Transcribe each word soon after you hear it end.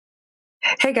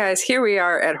Hey guys, here we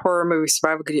are at Horror Movie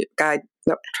Survival Guide.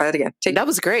 Nope, try that again. That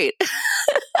was great.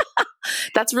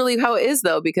 That's really how it is,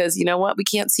 though, because you know what? We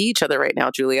can't see each other right now,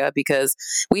 Julia, because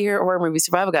we here at Horror Movie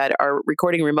Survival Guide are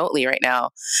recording remotely right now.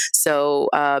 So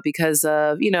because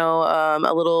of,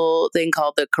 a little thing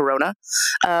called the corona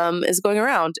is going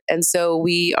around. And so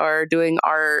we are doing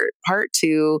our part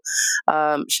to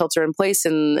shelter in place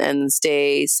and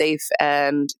stay safe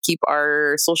and keep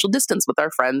our social distance with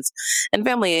our friends and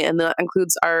family. And that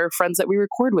includes our friends that we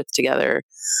record with together.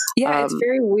 Yeah, it's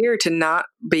very weird to not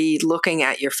be looking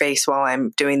at your face while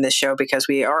I'm doing this show because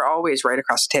we are always right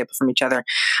across the table from each other.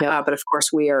 Yep. But of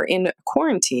course, we are in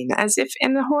quarantine, as if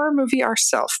in the horror movie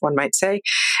ourselves, one might say.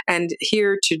 And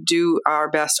here to do our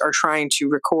best are trying to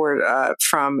record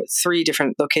from 3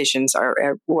 different locations.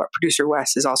 Our producer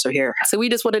Wes is also here. So we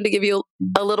just wanted to give you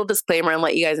a little disclaimer and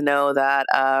let you guys know that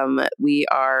we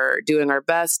are doing our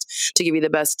best to give you the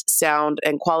best sound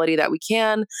and quality that we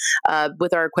can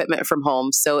with our equipment from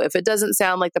home. So if it doesn't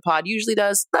sound like the pod usually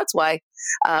does, that's why.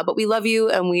 But we love you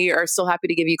and we are still happy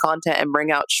to give you content and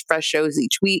bring out fresh shows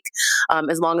each week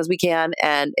as long as we can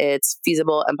and it's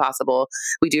feasible and possible.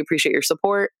 We do appreciate your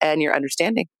support and your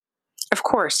understanding. Of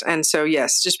course. And so,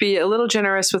 yes, just be a little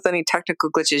generous with any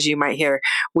technical glitches you might hear.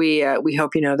 We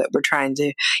hope you know that we're trying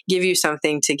to give you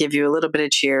something to give you a little bit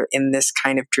of cheer in this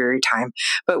kind of dreary time.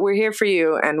 But we're here for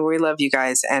you and we love you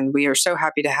guys. And we are so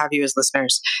happy to have you as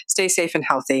listeners. Stay safe and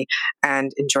healthy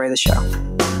and enjoy the show.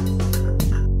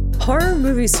 Horror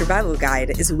Movie Survival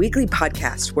Guide is a weekly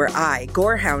podcast where I,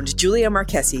 gorehound Julia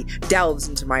Marchesi, delves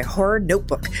into my horror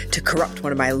notebook to corrupt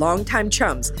one of my longtime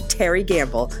chums, Terry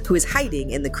Gamble, who is hiding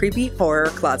in the creepy horror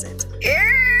closet.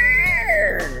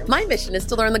 My mission is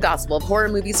to learn the gospel of horror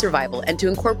movie survival and to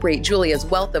incorporate Julia's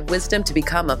wealth of wisdom to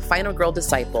become a Final Girl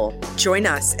disciple. Join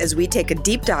us as we take a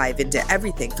deep dive into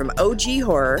everything from OG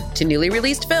horror to newly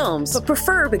released films, but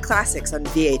preferably classics on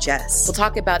VHS. We'll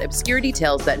talk about obscure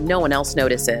details that no one else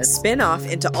notices, spin off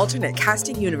into alternate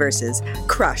casting universes,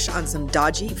 crush on some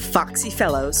dodgy, foxy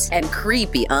fellows, and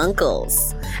creepy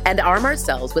uncles, and arm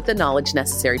ourselves with the knowledge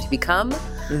necessary to become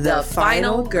the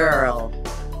Final Girl.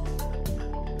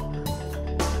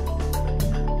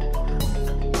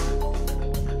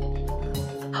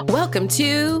 Welcome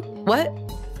to what?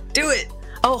 Do it.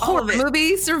 Oh, Horror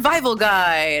Movie Survival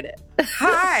Guide.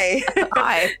 Hi.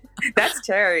 Hi. That's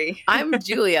Terry. I'm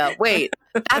Julia. Wait,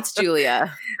 that's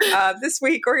Julia. This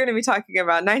week we're going to be talking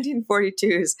about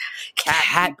 1942's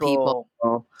Cat People.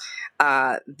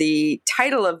 The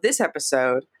title of this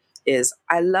episode is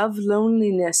I Love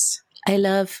Loneliness. I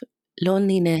love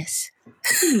loneliness.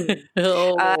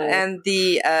 And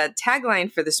the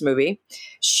tagline for this movie,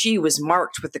 she was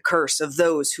marked with the curse of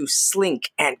those who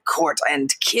slink and court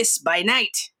and kiss by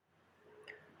night.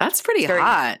 That's pretty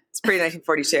hot. It's pretty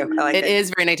 1942. I like it. It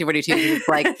is very 1942. It's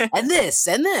like, and this,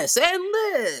 and this, and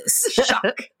this.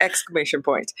 Shock! Exclamation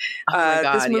point. Oh my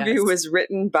God, this movie was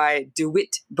written by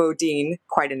DeWitt Bodine,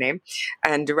 quite a name,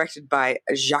 and directed by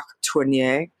Jacques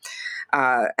Tournier.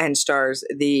 And stars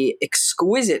the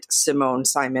exquisite Simone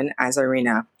Simon as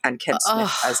Irina and Kent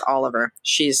Smith as Oliver.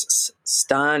 She's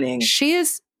stunning. She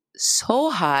is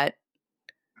so hot.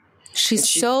 She's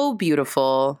so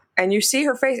beautiful. And you see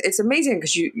her face. It's amazing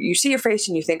because you see her face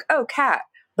and you think, oh, Cat,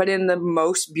 but in the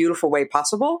most beautiful way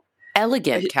possible.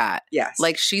 Elegant Cat. Yes.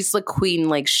 Like she's the queen,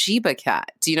 like Sheba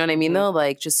Cat. Do you know what I mean, though?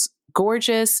 Like just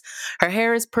gorgeous. Her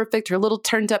hair is perfect. Her little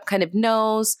turned up kind of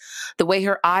nose, the way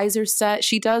her eyes are set.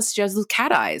 She has those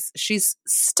cat eyes. She's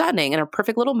stunning, and her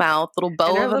perfect little mouth, little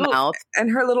bow of a mouth.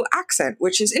 And her little accent,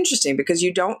 which is interesting because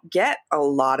you don't get a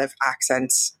lot of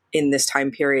accents in this time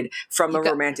period from a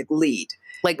romantic lead.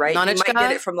 Like, right? You might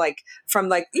get it from you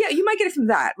might get it from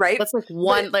that, right? That's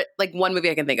like one movie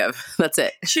I can think of. That's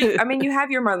it. You have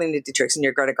your Marlene Dietrichs and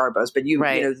your Greta Garbos, but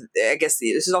I guess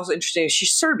this is also interesting.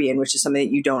 She's Serbian, which is something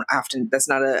that you don't often, that's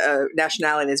not a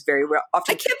nationality that's very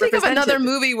often. I can't think of another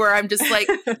movie where I'm just like,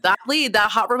 that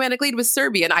hot romantic lead was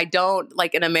Serbian. I don't,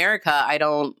 like in America, I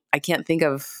can't think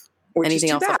of anything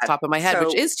else off the top of my head,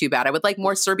 which is too bad. I would like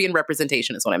more Serbian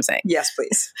representation is what I'm saying. Yes,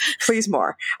 please. Please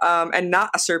more. And not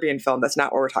a Serbian film. That's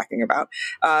not what we're talking about.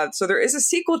 So there is a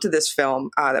sequel to this film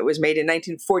that was made in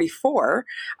 1944,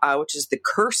 which is The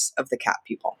Curse of the Cat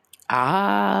People.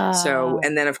 So,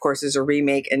 and then of course there's a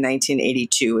remake in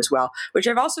 1982 as well, which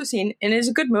I've also seen and is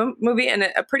a good movie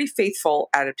and a pretty faithful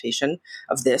adaptation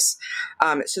of this.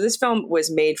 So this film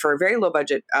was made for a very low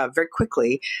budget, very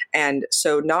quickly. And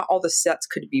so not all the sets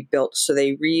could be built. So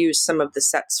they reused some of the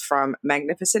sets from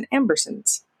Magnificent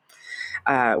Ambersons.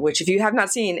 Which if you have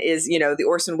not seen is, the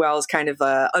Orson Welles kind of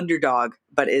underdog,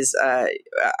 but is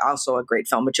also a great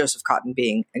film with Joseph Cotten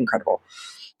being incredible.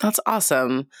 That's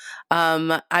awesome.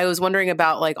 I was wondering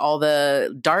about like all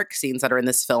the dark scenes that are in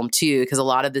this film too, because a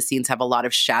lot of the scenes have a lot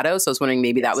of shadow. So I was wondering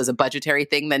maybe that was a budgetary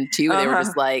thing then too. They were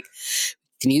just like,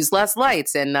 can use less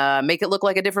lights and make it look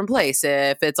like a different place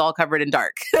if it's all covered in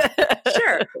dark.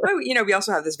 Sure. Well, we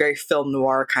also have this very film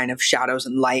noir kind of shadows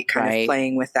and light kind of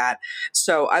playing with that.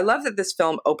 So I love that this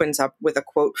film opens up with a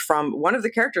quote from one of the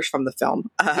characters from the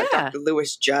film, Dr.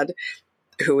 Louis Judd,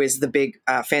 who is the big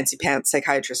fancy pants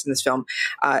psychiatrist in this film.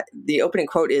 The opening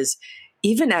quote is,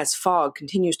 "Even as fog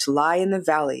continues to lie in the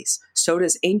valleys, so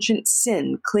does ancient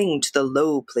sin cling to the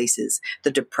low places, the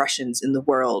depressions in the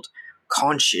world,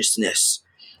 consciousness."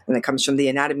 And it comes from The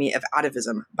Anatomy of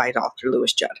Atavism by Dr.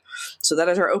 Louis Judd. So that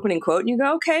is our opening quote. And you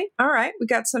go, okay, all right, we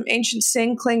got some ancient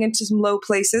sin clinging to some low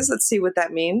places. Let's see what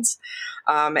that means.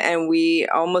 And we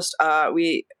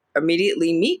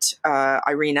immediately meet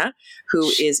Irina,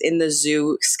 who is in the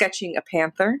zoo sketching a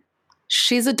panther.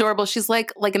 She's adorable. She's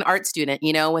like an art student,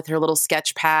 with her little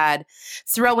sketch pad,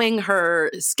 throwing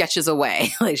her sketches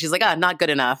away. Like she's like, not good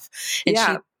enough. And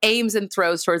she aims and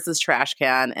throws towards this trash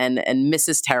can and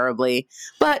misses terribly.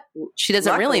 But she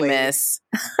doesn't really miss.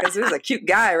 Because there's a cute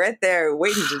guy right there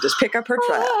waiting to just pick up her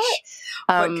trash.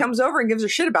 But comes over and gives her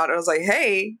shit about it. I was like,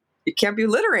 hey, you can't be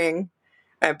littering.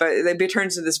 But it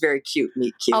turns into this very cute,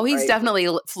 meet cute. Oh, he's definitely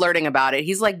flirting about it.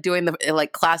 He's like doing the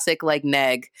classic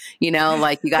neg,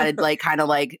 like you got to kind of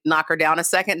knock her down a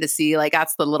second to see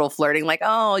that's the little flirting. Like,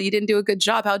 oh, you didn't do a good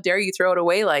job. How dare you throw it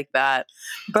away like that?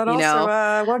 But also,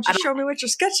 why don't you show me what you're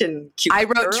sketching? Cute I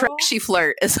wrote girl? Trashy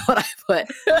flirt is what I put.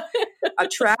 A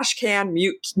trash can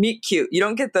meet cute. You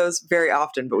don't get those very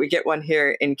often, but we get one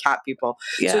here in Cat People.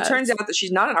 Yes. So it turns out that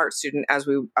she's not an art student, as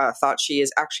we thought. She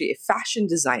is actually a fashion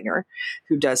designer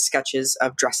who does sketches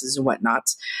of dresses and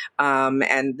whatnot.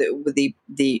 And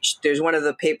there's one of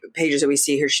the pages that we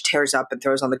see here, she tears up and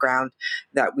throws on the ground,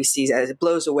 that we see as it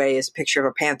blows away is a picture of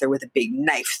a panther with a big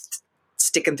knife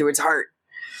sticking through its heart.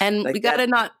 And we got to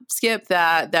not skip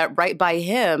that right by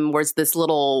him was this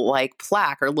little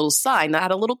plaque or little sign that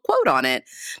had a little quote on it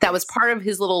that was part of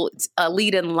his little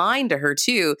lead in line to her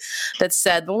too, that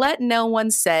said, "Let no one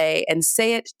say, and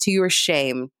say it to your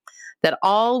shame, that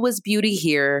all was beauty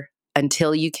here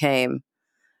until you came."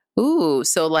 Ooh,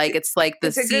 so it's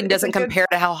the scene doesn't compare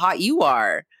to how hot you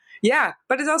are. Yeah,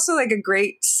 but it's also a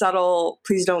great subtle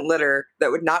 "please don't litter"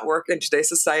 that would not work in today's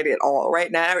society at all.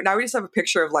 Right now we just have a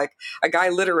picture of a guy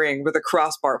littering with a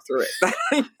crossbar through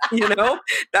it.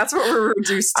 That's what we're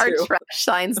reduced to. Our trash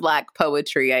signs lack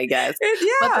poetry, I guess.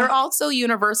 But they're also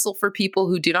universal for people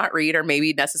who do not read or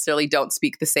maybe necessarily don't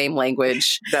speak the same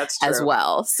language. That's true. As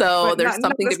well. So but there's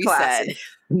something to be said.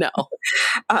 No.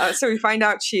 So we find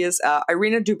out she is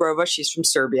Irina Dubrova. She's from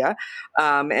Serbia.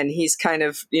 And he's kind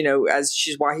of,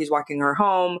 he's walking her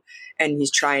home and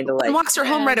he's trying to and walks her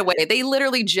home right away. They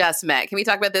literally just met. Can we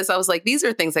talk about this? I was like, these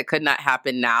are things that could not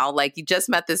happen now. You just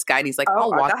met this guy and he's like,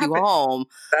 I'll walk you home.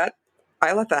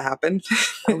 I let that happen.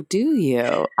 Oh, do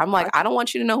you? I'm like, I don't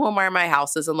want you to know who my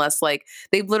house is unless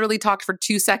they've literally talked for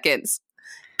 2 seconds.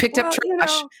 Picked up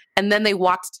trash, and then they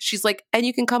walked. She's like, and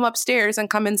you can come upstairs and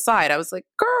come inside. I was like,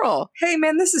 girl. Hey,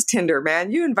 man, this is Tinder,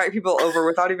 man. You invite people over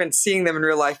without even seeing them in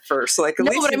real life first. But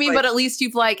at least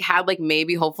you've had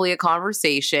maybe hopefully a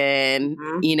conversation,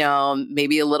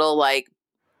 maybe a little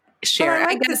share.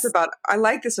 I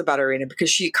like this about Irina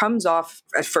because she comes off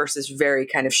at first as very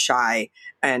kind of shy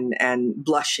and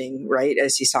blushing, right,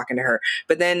 as he's talking to her.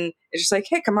 But then it's just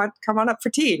hey, come on up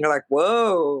for tea. And you're like,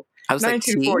 whoa. I was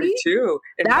 1942.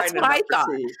 That's what I thought.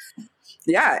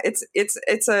 Yeah,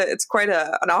 it's quite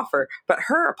an offer. But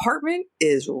her apartment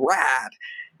is rad.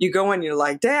 You go in, you're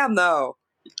like, damn, though.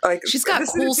 She's got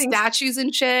cool statues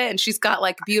and shit, and she's got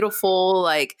beautiful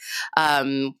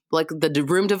the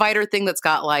room divider thing that's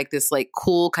got this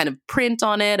cool kind of print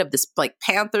on it of this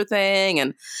panther thing,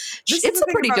 and it's a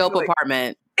pretty dope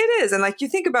apartment. It is. And you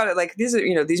think about it, these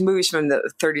are, these movies from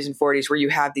the 30s and 40s where you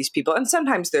have these people, and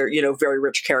sometimes they're, very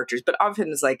rich characters, but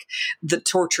often it's the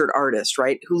tortured artist,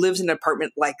 right? Who lives in an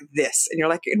apartment like this. And you're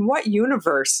like, in what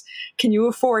universe can you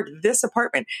afford this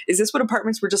apartment? Is this what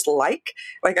apartments were just like?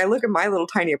 I look at my little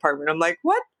tiny apartment. I'm like,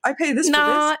 what? I pay this for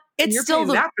this? It's you're still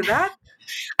that for that?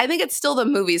 I think it's still the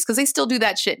movies because they still do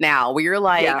that shit now where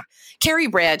you're Carrie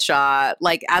Bradshaw,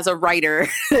 as a writer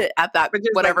at that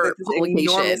whatever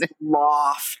publication.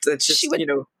 Loft. It's just,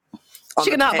 She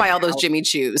could not buy all those Jimmy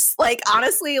Choos. Like,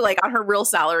 honestly, like on her real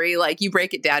salary, like you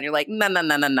break it down, you're like,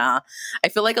 nah. I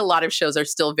feel like a lot of shows are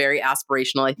still very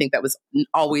aspirational. I think that was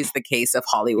always the case of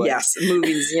Hollywood. Yes,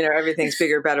 movies, everything's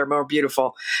bigger, better, more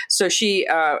beautiful. So she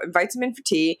invites him in for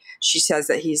tea. She says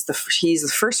that he's the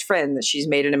first friend that she's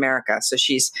made in America. So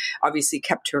she's obviously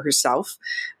kept to herself.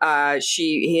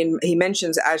 He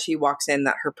mentions as he walks in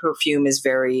that her perfume is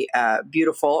very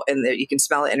beautiful and that you can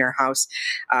smell it in her house.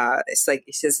 It's like,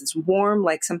 he says it's warm,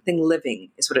 like something living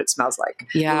is what it smells like.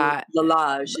 Yeah.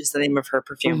 Lalage is the name of her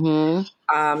perfume.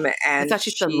 And I thought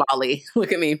she said Lolly.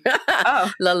 Look at me.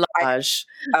 Oh, Lalage.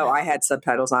 I had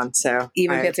subtitles on, so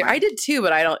even I did too,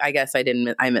 but I guess I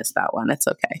didn't. I missed that one. It's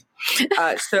okay.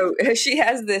 So she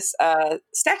has this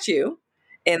statue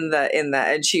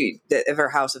of her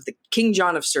house of the King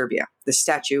John of Serbia. The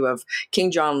statue of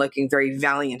King John looking very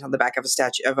valiant on the back of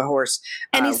a horse,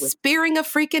 and he's spearing a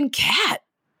freaking cat.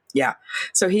 Yeah.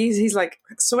 So he's like,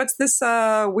 so what's this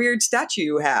weird statue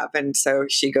you have? And so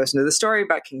she goes into the story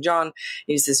about King John.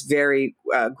 He's this very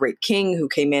great king who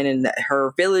came in, and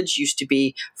her village used to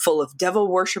be full of devil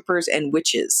worshippers and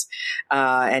witches.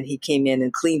 And he came in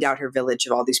and cleaned out her village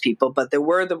of all these people. But there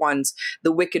were the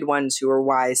wicked ones who were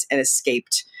wise and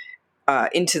escaped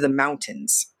into the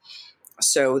mountains.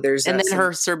 So there's then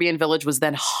her Serbian village was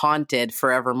then haunted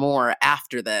forevermore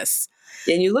after this.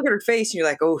 And you look at her face and you're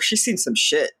like, oh, she's seen some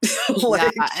shit.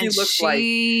 Like, she looks like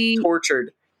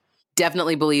tortured.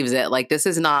 Definitely believes it. Like, this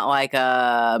is not like,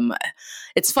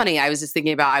 it's funny. I was just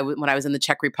thinking about when I was in the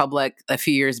Czech Republic a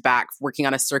few years back working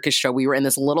on a circus show. We were in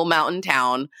this little mountain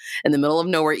town in the middle of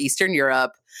nowhere, Eastern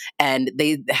Europe. And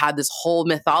they had this whole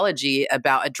mythology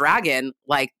about a dragon,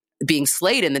 like, being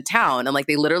slayed in the town, and like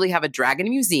they literally have a dragon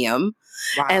museum.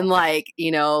 Wow. And like,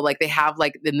 like they have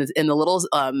like in the little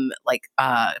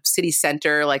city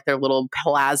center, like their little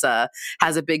plaza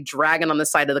has a big dragon on the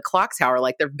side of the clock tower.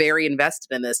 Like they're very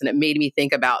invested in this, and it made me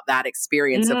think about that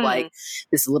experience of like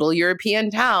this little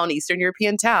European town, Eastern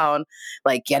European town,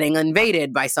 like getting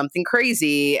invaded by something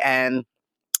crazy. And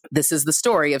this is the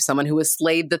story of someone who has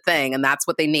slayed the thing, and that's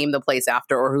what they name the place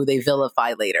after, or who they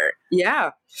vilify later.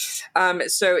 Yeah.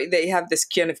 So they have this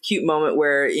kind of cute moment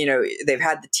where, they've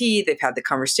had the tea, they've had the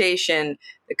conversation,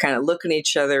 they kind of look at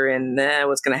each other and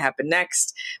what's going to happen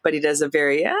next. But he does a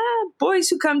very, boys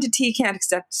who come to tea can't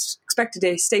expect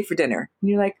to stay for dinner. And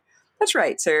you're like, that's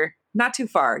right, sir. Not too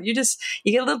far. You get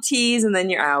a little tease and then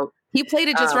you're out. He played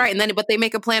it just right. And but they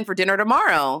make a plan for dinner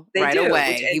tomorrow right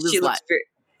away. He was like,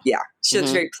 she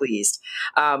looks very pleased.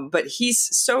 But he's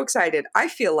so excited. I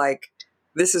feel like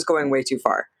this is going way too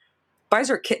far. Buys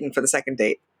her a kitten for the second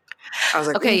date. I was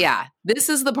like, okay, yeah. This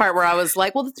is the part where I was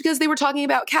like, well, it's because they were talking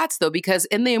about cats, though, because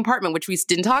in the apartment, which we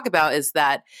didn't talk about, is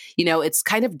that, it's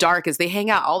kind of dark as they hang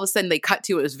out. All of a sudden they cut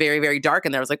to it was very, very dark.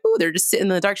 And there was like, oh, they're just sitting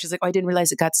in the dark. She's like, oh, I didn't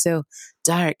realize it got so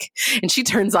dark. And she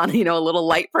turns on, a little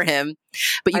light for him.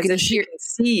 But you can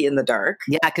see in the dark.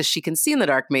 Yeah, because she can see in the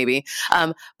dark, maybe.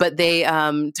 But they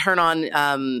turn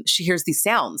on, she hears these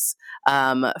sounds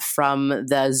from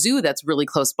the zoo that's really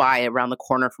close by around the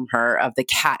corner from her of the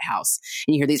cat house.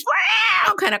 And you hear these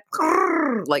kind of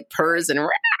like purrs and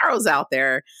rows out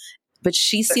there. But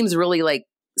she seems really like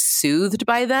soothed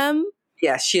by them.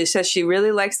 Yeah, she says she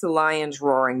really likes the lions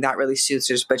roaring. That really soothes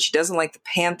her, but she doesn't like the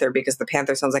panther because the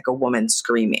panther sounds like a woman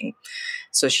screaming.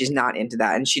 So she's not into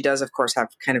that. And she does, of course, have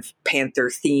kind of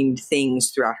panther-themed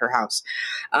things throughout her house.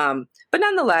 But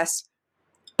nonetheless,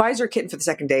 buys her a kitten for the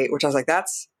second date, which I was like,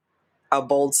 that's a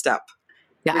bold step.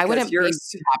 Yeah, I wouldn't be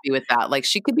happy with that. Like,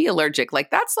 she could be allergic. Like,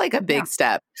 that's like a big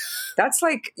step. That's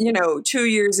like, 2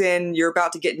 years in, you're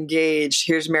about to get engaged.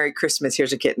 Here's Merry Christmas.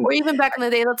 Here's a kitten. Or even back in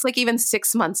the day, that's like even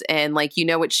 6 months in, like,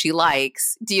 what she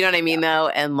likes. Do you know what I mean, though?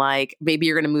 And like, maybe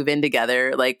you're going to move in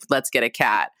together. Like, let's get a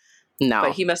cat. No.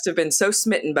 But he must have been so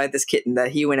smitten by this kitten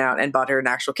that he went out and bought her an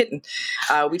actual kitten.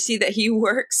 We see that he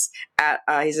works at,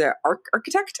 he's an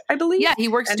architect, I believe. Yeah, he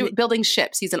works building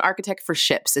ships. He's an architect for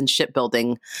ships and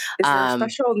shipbuilding. Is there a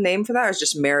special name for that, or is it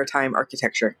just maritime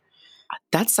architecture?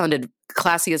 That sounded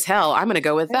classy as hell. I'm going to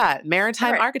go with that.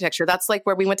 Maritime architecture. That's like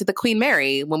where we went to the Queen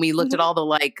Mary when we looked at all the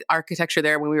like architecture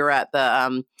there when we were at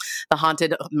the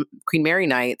haunted Queen Mary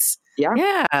nights. Yeah.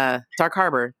 Yeah. Dark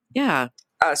Harbor. Yeah.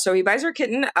 So he buys her a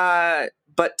kitten,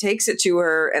 but takes it to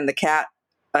her, and the cat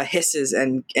hisses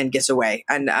and gets away.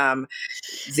 And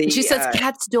she says,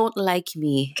 "Cats don't like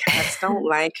me. Cats don't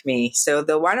like me. So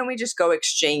why don't we just go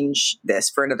exchange this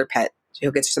for another pet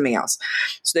he'll get something else.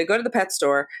 So they go to the pet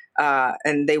store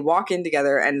and they walk in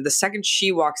together. And the second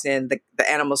she walks in, the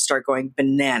animals start going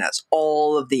bananas.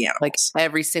 All of the animals. Like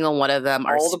every single one of them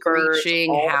are all the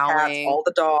screeching, birds, all howling. The cats, all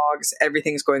the dogs,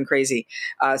 everything's going crazy.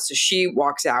 So she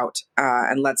walks out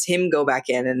and lets him go back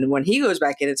in. And when he goes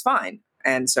back in, it's fine.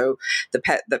 And so the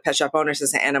pet shop owner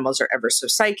says the animals are ever so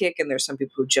psychic, and there's some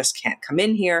people who just can't come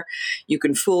in here. You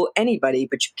can fool anybody,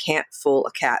 but you can't fool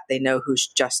a cat. They know who's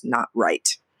just not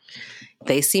right.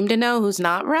 They seem to know who's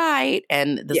not right.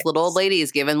 And this little old lady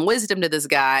is giving wisdom to this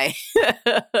guy.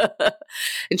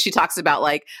 And she talks about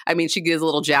she gives a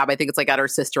little jab. I think it's at her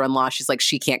sister-in-law. She's like,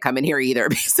 she can't come in here either,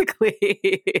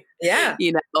 basically. Yeah.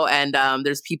 And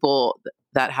there's people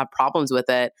that have problems with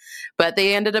it. But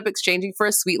they ended up exchanging for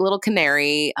a sweet little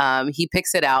canary. He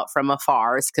picks it out from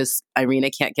afar because Irina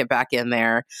can't get back in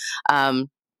there. And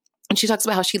she talks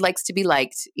about how she likes to be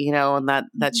liked, and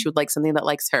that she would like something that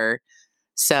likes her.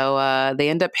 So they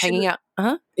end up hanging out.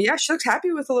 Uh-huh. Yeah, she looks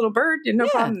happy with the little bird. No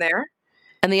problem there.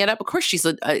 And they end up, of course, she's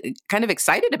kind of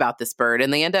excited about this bird.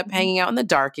 And they end up hanging out in the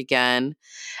dark again.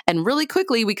 And really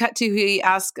quickly, we cut to he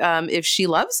asks if she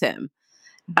loves him.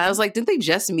 I was like, didn't they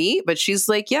just meet? But she's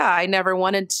like, yeah, I never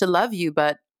wanted to love you,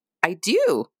 but I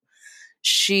do.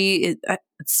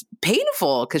 It's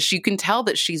painful because you can tell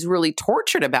that she's really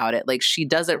tortured about it. Like she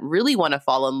doesn't really want to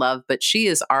fall in love, but she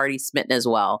is already smitten as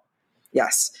well.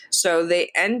 Yes. So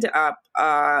they end up,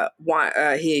 they're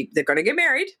going to get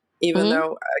married, even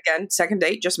though, again, second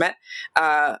date, just met,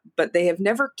 but they have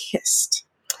never kissed,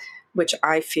 which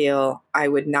I feel I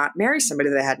would not marry somebody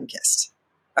that I hadn't kissed.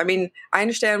 I mean, I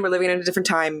understand we're living in a different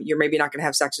time. You're maybe not going to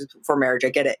have sex before marriage. I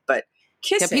get it. But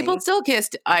kissing. Yeah, people still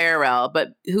kissed IRL,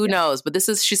 but who knows? But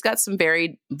she's got some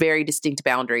very, very distinct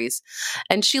boundaries.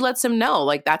 And she lets him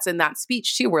know, that's in that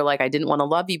speech too, where I didn't want to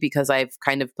love you because I've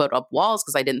kind of put up walls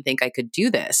because I didn't think I could do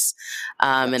this.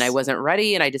 And I wasn't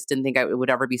ready. And I just didn't think it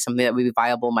would ever be something that would be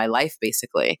viable in my life,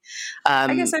 basically.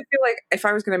 I guess I feel like if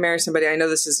I was going to marry somebody, I know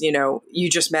this is, you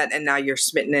just met and now you're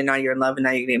smitten and now you're in love and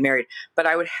now you're getting married. But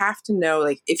I would have to know,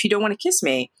 if you don't want to kiss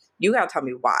me, you got to tell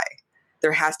me why.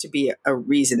 There has to be a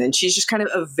reason. And she's just kind of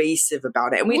evasive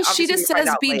about it. And she just says,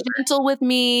 be gentle with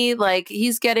me.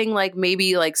 He's getting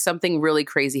maybe something really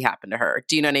crazy happened to her.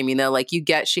 Do you know what I mean? Though,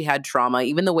 she had trauma,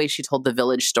 even the way she told the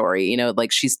village story,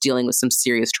 she's dealing with some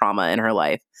serious trauma in her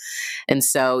life. And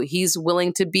so he's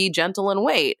willing to be gentle and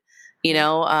wait.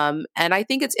 And I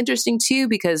think it's interesting too,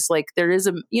 because there is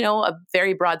a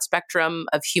very broad spectrum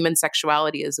of human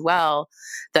sexuality as well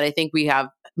that I think we have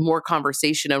more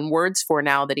conversation and words for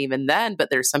now than even then. But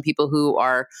there's some people who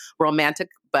are romantic,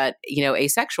 but,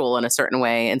 asexual in a certain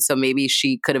way. And so maybe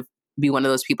she could be one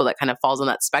of those people that kind of falls on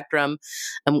that spectrum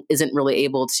and isn't really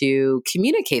able to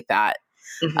communicate that.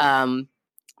 Mm-hmm.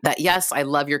 That yes, I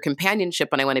love your companionship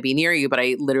and I want to be near you, but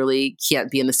I literally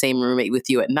can't be in the same room with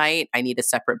you at night. I need a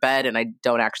separate bed and I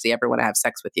don't actually ever want to have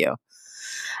sex with you.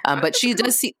 But she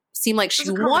does seem like she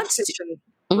wants to.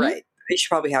 Mm-hmm. Right. You should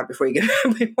probably have before you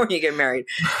get married.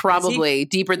 Probably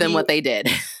deeper than what they did.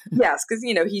 Yes, because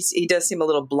he does seem a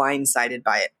little blindsided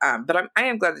by it. But I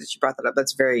am glad that you brought that up.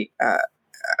 That's very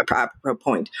apropos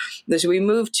point. So we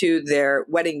move to their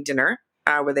wedding dinner.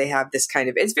 Where they have this kind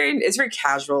of it's very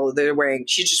casual.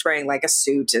 She's just wearing a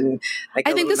suit and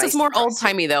I think this is more old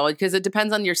timey though, because it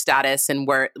depends on your status and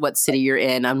what city you're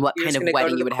in, on what kind of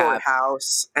wedding you would have.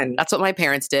 And that's what my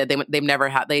parents did. They've never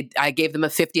had. I gave them a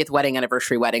 50th wedding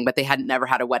anniversary wedding, but they hadn't never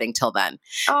had a wedding till then.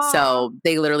 Oh. So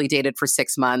they literally dated for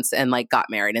 6 months and got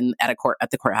married at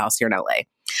the courthouse here in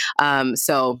LA.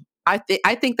 So.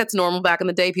 I think that's normal back in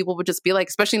the day. People would just be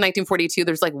especially in 1942,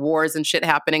 there's wars and shit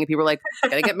happening. And people were I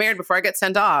gotta get married before I get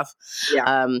sent off.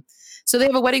 Yeah. So they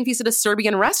have a wedding feast at a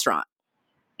Serbian restaurant.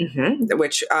 Mm-hmm.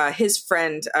 Which his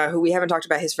friend, who we haven't talked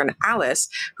about, his friend Alice,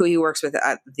 who he works with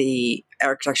at the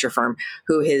architecture firm,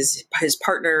 who his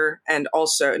partner and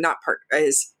also not part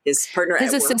his partner,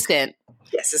 his at assistant. Work.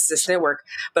 Yes, assistant at work,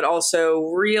 but also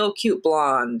real cute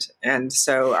blonde. And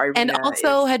so Irina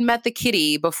had met the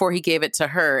kitty before he gave it to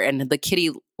her, and the kitty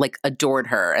adored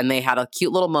her, and they had a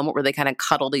cute little moment where they kind of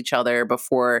cuddled each other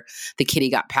before the kitty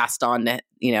got passed on,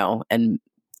 and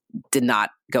did not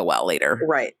go well later.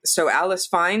 Right. So Alice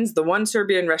finds the one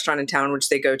Serbian restaurant in town, which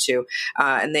they go to,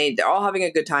 and they're all having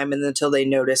a good time, and until they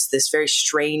notice this very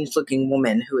strange looking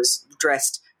woman who is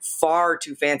dressed far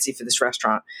too fancy for this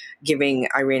restaurant, giving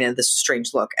Irina this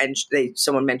strange look. And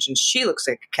someone mentions she looks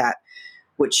like a cat,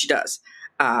 which she does.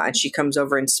 And she comes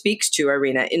over and speaks to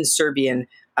Irina in Serbian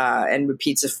and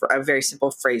repeats a very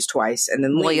simple phrase twice. And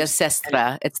then Moja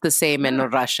sestra. It's the same in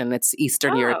Russian. It's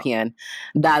Eastern European.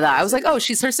 Da. I was oh,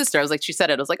 she's her sister. I was she said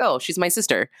it. I was oh, she's my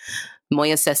sister.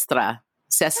 Moja sestra.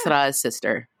 Sestra is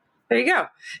sister. There you go.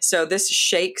 So this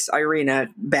shakes Irina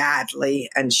badly,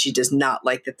 and she does not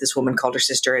like that this woman called her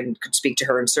sister and could speak to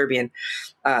her in Serbian.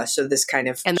 So this kind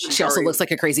of... And she also looks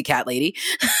like a crazy cat lady.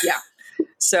 Yeah.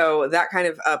 So that kind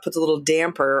of puts a little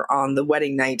damper on the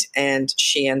wedding night, and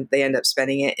they end up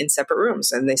spending it in separate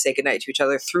rooms, and they say goodnight to each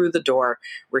other through the door,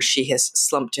 where she has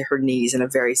slumped to her knees in a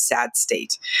very sad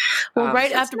state. Well,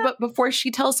 but before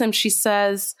she tells him, she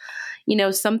says,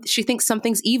 she thinks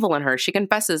something's evil in her. She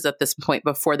confesses at this point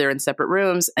before they're in separate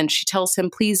rooms, and she tells him,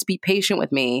 "Please be patient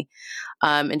with me,"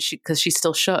 because she's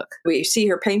still shook. We see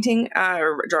her painting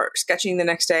or sketching the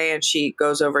next day, and she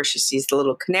goes over. She sees the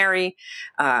little canary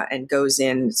and goes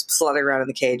in, fluttering around in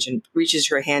the cage, and reaches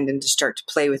her hand in to start to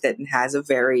play with it, and has a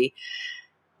very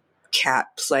cat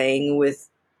playing with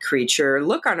creature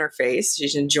look on her face.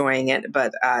 She's enjoying it,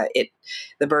 but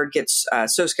the bird gets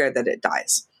so scared that it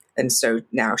dies. And so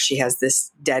now she has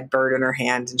this dead bird in her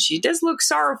hand, and she does look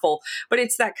sorrowful, but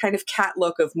it's that kind of cat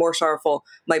look of more sorrowful.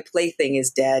 My plaything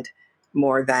is dead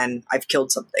more than I've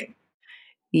killed something.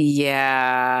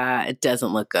 Yeah, it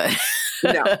doesn't look good.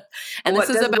 No. And this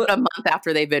is about a month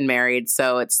after they've been married.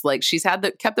 So it's like she's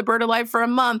kept the bird alive for a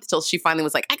month till she finally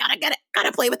was like, I gotta get it,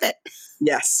 gotta play with it.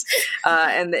 Yes.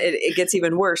 And it gets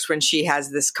even worse when she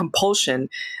has this compulsion.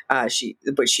 But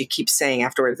she keeps saying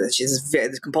afterwards that she has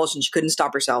this compulsion. She couldn't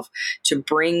stop herself to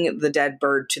bring the dead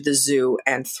bird to the zoo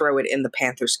and throw it in the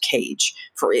panther's cage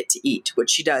for it to eat, which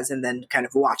she does, and then kind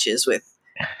of watches with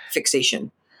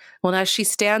fixation. Well, now she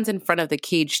stands in front of the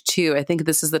cage too. I think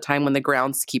this is the time when the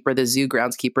zoo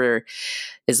groundskeeper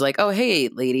is like, "Oh, hey,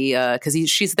 lady," because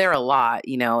she's there a lot,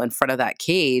 in front of that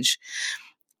cage,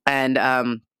 and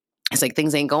it's like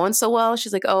things ain't going so well.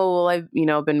 She's like, "Oh, well,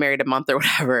 I've been married a month or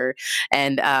whatever,"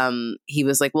 and he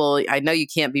was like, "Well, I know you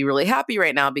can't be really happy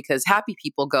right now because happy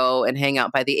people go and hang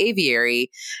out by the aviary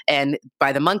and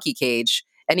by the monkey cage.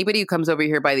 Anybody who comes over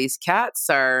here by these cats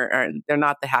they're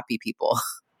not the happy people."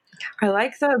 I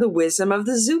like the wisdom of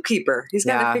the zookeeper. He's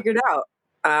got it figured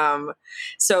out.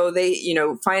 So they,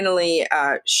 finally,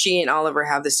 she and Oliver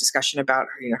have this discussion about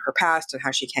her past and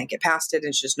how she can't get past it,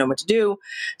 and she doesn't know what to do.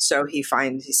 So he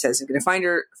says he's going to find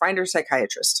her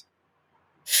psychiatrist.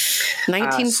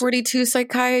 1942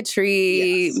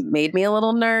 psychiatry made me a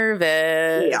little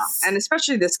nervous. Yeah, and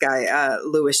especially this guy,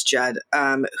 Louis Judd,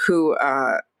 who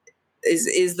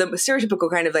is the stereotypical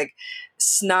kind of like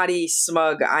snotty,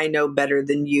 smug, I know better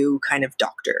than you kind of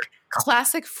doctor.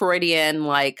 Classic Freudian,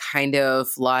 kind of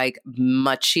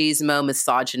machismo,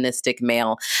 misogynistic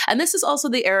male. And this is also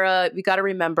the era, we got to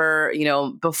remember,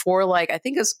 before I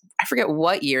think I forget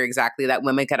what year exactly that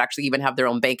women could actually even have their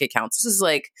own bank accounts. This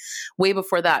is way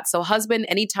before that. So husband,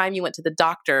 anytime you went to the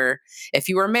doctor, if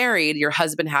you were married, your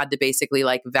husband had to basically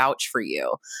vouch for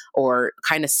you or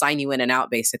kind of sign you in and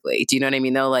out basically. Do you know what I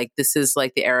mean though? This is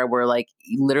the era where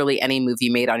literally any move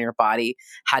you made on your body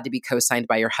had to be co-signed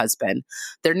by your husband.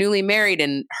 They're newly married,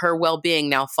 and her well-being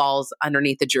now falls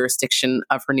underneath the jurisdiction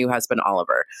of her new husband,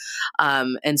 Oliver.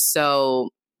 And so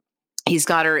he's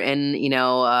got her in,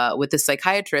 with the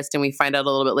psychiatrist, and we find out a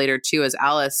little bit later too, as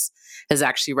Alice has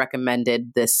actually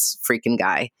recommended this freaking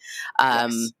guy.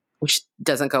 Which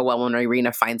doesn't go well when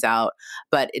Irina finds out,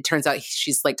 but it turns out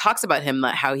she's talks about him,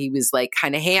 how he was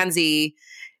kind of handsy,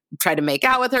 tried to make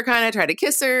out with her, kind of tried to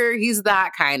kiss her. He's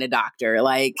that kind of doctor,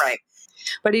 right?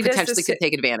 But he potentially could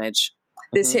take advantage.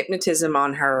 This hypnotism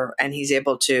on her, and he's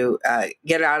able to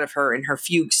get out of her in her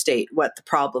fugue state what the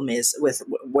problem is with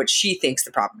what she thinks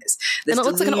the problem is. And it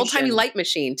looks like an old-timey light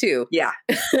machine, too. Yeah.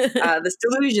 This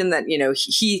delusion that,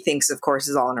 he thinks, of course,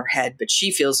 is all in her head, but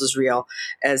she feels is real,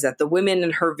 is that the women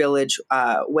in her village,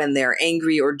 when they're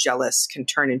angry or jealous, can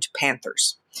turn into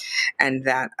panthers. And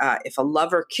that if a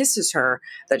lover kisses her,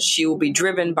 that she will be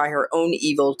driven by her own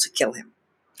evil to kill him.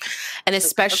 And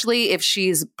especially if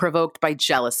she's provoked by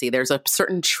jealousy, there's a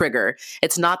certain trigger.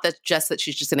 It's not that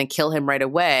she's just going to kill him right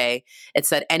away. It's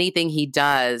that anything he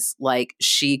does,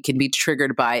 she can be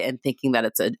triggered by and thinking that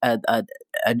it's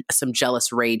some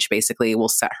jealous rage basically will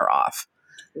set her off.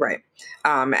 Right.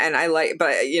 And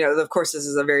but of course this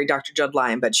is a very Dr. Judd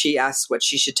line, but she asks what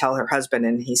she should tell her husband.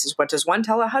 And he says, what does one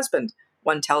tell a husband?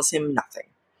 One tells him nothing.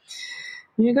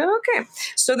 You go, okay.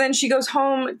 So then she goes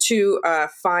home to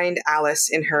find Alice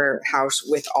in her house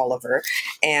with Oliver.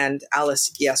 And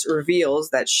Alice,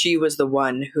 reveals that she was the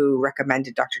one who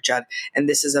recommended Dr. Judd. And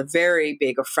this is a very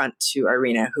big affront to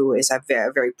Irina, who is a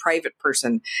very, very private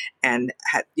person and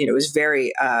is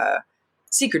very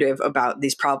secretive about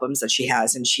these problems that she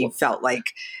has. And she felt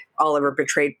like Oliver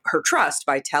betrayed her trust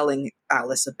by telling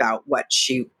Alice about what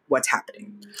she what's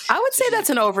happening. I would say that's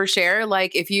an overshare.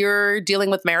 Like if you're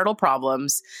dealing with marital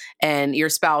problems and your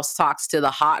spouse talks to the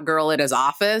hot girl in his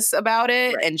office about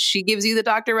it and she gives you the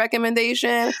doctor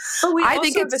recommendation, I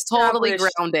think it's totally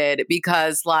grounded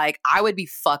because like I would be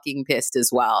fucking pissed as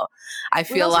well. I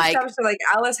feel like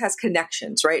Alice has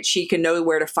connections, right? She can know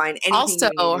where to find anything. Also,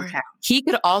 he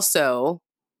could also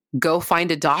go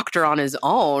find a doctor on his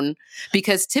own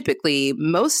because typically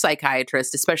most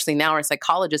psychiatrists, especially now our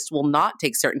psychologists, will not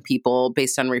take certain people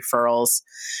based on referrals.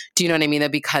 Do you know what I mean?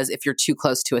 That because if you're too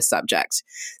close to a subject.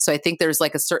 So I think there's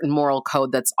like a certain moral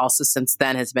code that's also since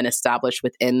then has been established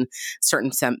within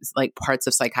certain like parts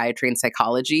of psychiatry and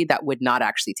psychology that would not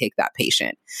actually take that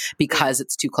patient because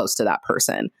it's too close to that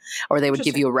person, or they would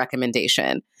give you a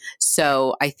recommendation.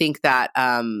 So I think that,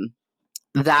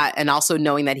 that and also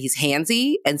knowing that he's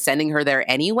handsy and sending her there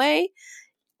anyway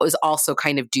was also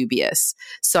kind of dubious.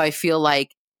 So I feel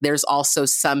like there's also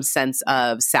some sense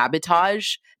of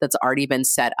sabotage that's already been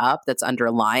set up that's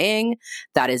underlying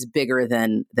that is bigger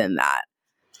than that.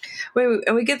 Wait,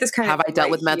 and we get this kind of... Have I dealt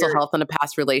with mental health in a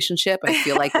past relationship? I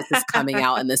feel like this is coming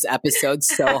out in this episode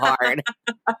so hard.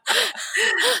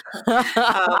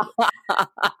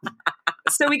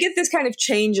 So we get this kind of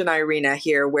change in Irina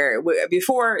here where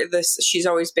before this, she's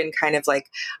always been kind of like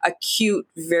a cute,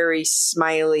 very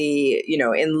smiley,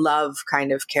 in love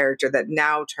kind of character that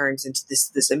now turns into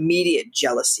this immediate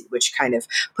jealousy, which kind of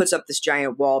puts up this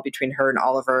giant wall between her and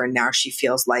Oliver. And now she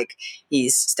feels like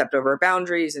he's stepped over her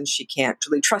boundaries and she can't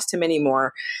really trust him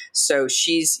anymore. So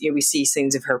she's, we see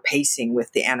scenes of her pacing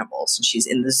with the animals and she's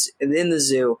in the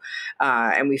zoo.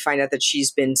 And we find out that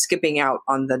she's been skipping out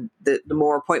on the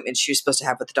more appointments she was supposed to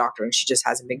have with the doctor, and she just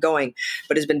hasn't been going,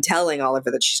 but has been telling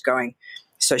Oliver that she's going.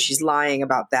 So she's lying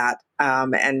about that.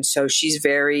 And so she's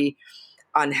very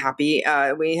unhappy.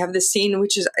 We have this scene,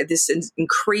 which is this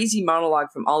crazy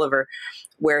monologue from Oliver,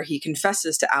 where he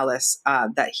confesses to Alice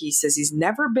that he says he's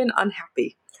never been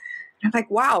unhappy. I'm like,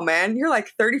 wow, man, you're like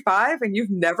 35 and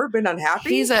you've never been unhappy?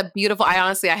 He's a beautiful... I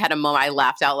had a moment. I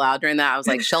laughed out loud during that. I was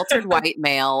like, sheltered white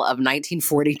male of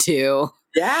 1942.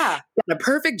 Yeah. Got a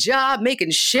perfect job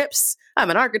making ships. I'm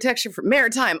an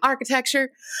maritime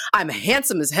architecture. I'm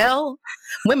handsome as hell.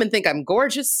 Women think I'm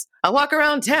gorgeous. I walk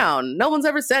around town. No one's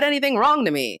ever said anything wrong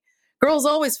to me. Girls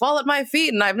always fall at my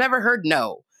feet and I've never heard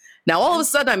no. Now all of a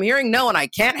sudden I'm hearing no and I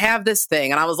can't have this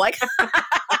thing. And I was like,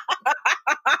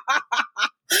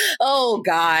 oh,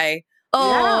 guy.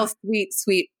 Oh, yeah.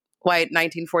 Sweet white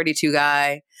 1942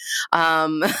 guy.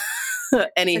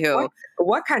 Anywho,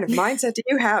 what kind of mindset do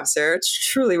you have, Sarah? It's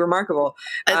truly remarkable.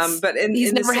 But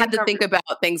he's never had to think about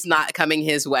things not coming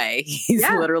his way. He's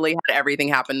literally had everything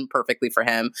happen perfectly for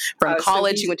him. From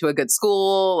college, he went to a good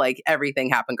school. Like everything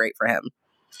happened great for him.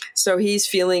 So he's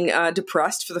feeling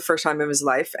depressed for the first time of his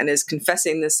life and is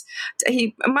confessing this.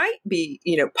 He might be,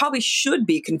 probably should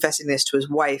be confessing this to his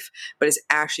wife, but is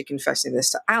actually confessing this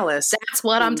to Alice. That's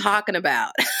what I'm talking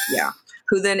about. Yeah.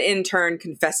 Who then in turn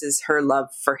confesses her love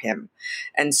for him.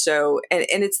 And so, and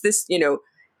it's this,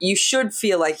 you should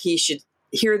feel like he should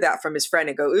hear that from his friend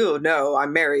and go, "Ooh, no,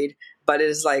 I'm married." But it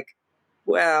is like,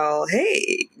 well,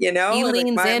 hey, he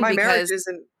leans like in my because, marriage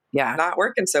isn't not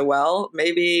working so well.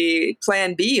 Maybe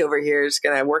plan B over here is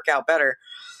going to work out better.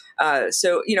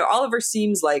 So, Oliver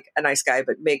seems like a nice guy,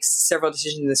 but makes several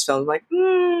decisions in this film like,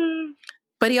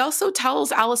 But he also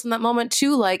tells Alice in that moment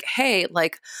too, like, hey,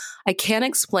 like, I can't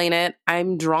explain it.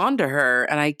 I'm drawn to her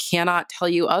and I cannot tell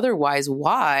you otherwise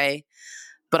why,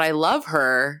 but I love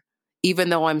her even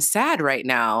though I'm sad right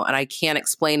now. And I can't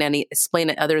explain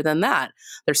it other than that.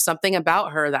 There's something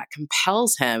about her that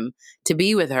compels him to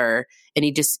be with her. And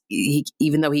he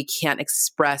even though he can't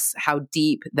express how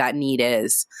deep that need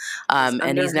is.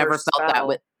 And he's never felt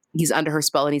that he's under her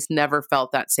spell and he's never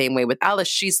felt that same way with Alice.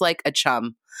 She's like a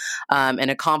chum and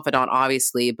a confidant,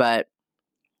 obviously, but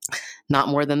not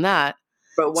more than that.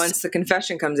 But once the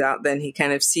confession comes out, then he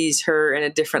kind of sees her in a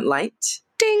different light.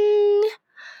 Ding!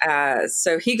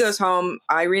 So he goes home.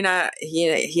 Irina, he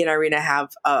and Irina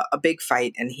have a big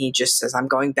fight, and he just says, "I'm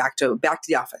going back to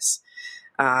the office."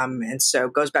 And so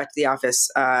goes back to the office,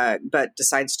 but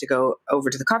decides to go over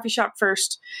to the coffee shop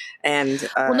first. And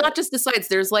well, not just decides.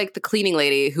 There's like the cleaning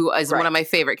lady who is one of my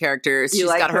favorite characters. She's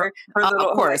got her little,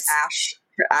 of course. Ash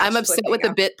I'm upset with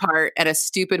the bit part and a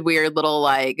stupid, weird little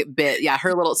like bit. Yeah,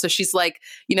 her little. So she's like,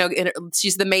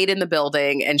 she's the maid in the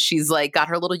building, and she's like got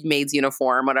her little maid's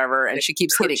uniform, whatever, and she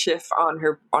keeps hitting kerchief on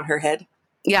her head.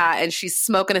 Yeah, and she's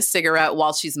smoking a cigarette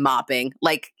while she's mopping.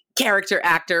 Like character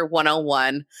actor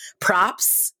 101,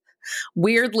 props.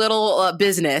 weird little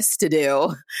business to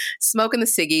do, smoking the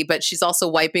ciggy, but she's also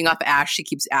wiping off ash. She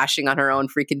keeps ashing on her own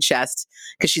freaking chest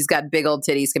because she's got big old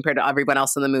titties compared to everyone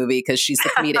else in the movie because she's the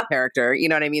comedic character. You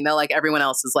know what I mean? They're like everyone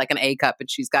else is like an A cup and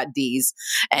she's got D's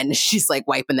and she's like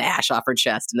wiping the ash off her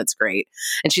chest and it's great.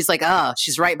 And she's like,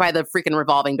 she's right by the freaking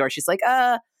revolving door. She's like,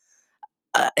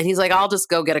 and he's like, I'll just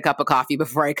go get a cup of coffee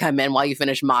before I come in while you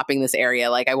finish mopping this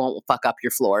area. Like, I won't fuck up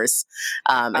your floors.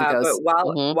 And goes, but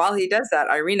while he does that,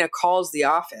 Irina calls the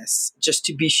office just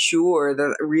to be sure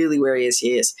that really where he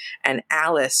is. And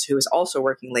Alice, who is also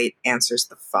working late, answers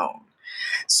the phone.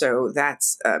 So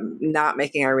that's not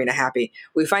making Irina happy.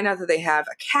 We find out that they have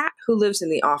a cat who lives in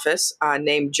the office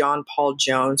named John Paul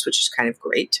Jones, which is kind of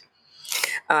great.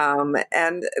 And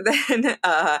then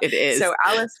it is. So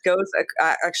Alice goes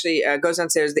goes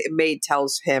downstairs. The maid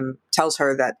tells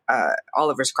her that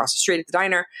Oliver's across the street at the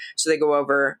diner. So they go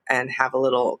over and have a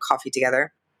little coffee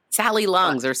together. Sally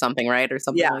Lungs or something, right? Or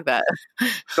something like that.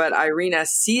 But Irina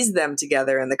sees them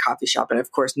together in the coffee shop and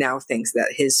of course now thinks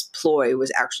that his ploy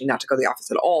was actually not to go to the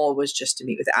office at all, was just to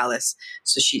meet with Alice.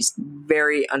 So she's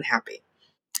very unhappy.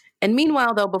 And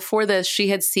meanwhile, though, before this, she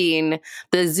had seen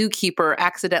the zookeeper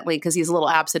accidentally, because he's a little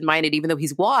absent-minded, even though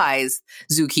he's wise,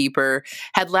 zookeeper,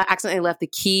 had accidentally left the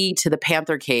key to the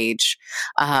panther cage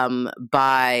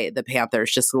by the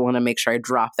panthers. Just want to make sure I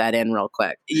drop that in real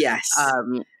quick. Yes.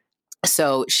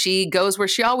 So she goes where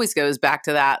she always goes, back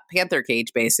to that panther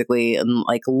cage, basically, and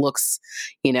like looks,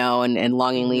 and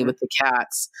longingly with the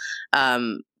cats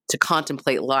to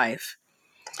contemplate life.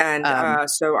 And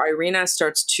so Irina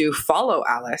starts to follow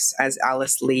Alice as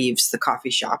Alice leaves the coffee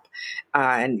shop.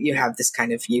 And you have this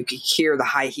you can hear the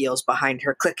high heels behind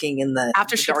her clicking in the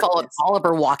After she followed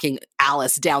Oliver walking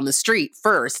Alice down the street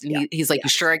first. And he's like, You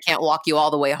sure I can't walk you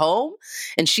all the way home?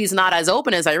 And she's not as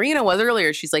open as Irina was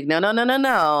earlier. She's like,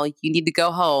 No. You need to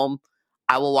go home.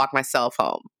 I will walk myself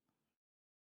home.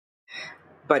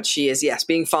 But she is,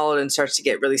 being followed and starts to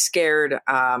get really scared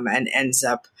and ends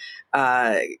up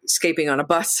escaping on a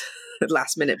bus,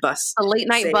 last minute bus. A late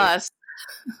night bus.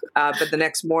 But the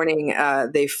next morning,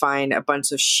 they find a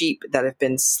bunch of sheep that have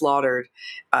been slaughtered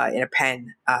in a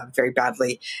pen very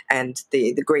badly. And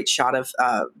the great shot of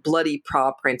bloody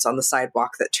paw prints on the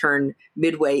sidewalk that turn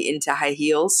midway into high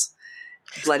heels.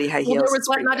 Bloody high heels. Well, there was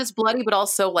not just bloody, but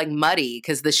also like muddy,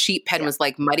 because the sheep pen was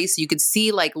like muddy. So you could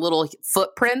see like little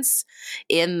footprints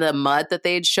in the mud that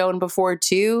they had shown before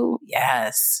too.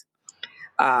 Yes.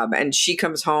 And she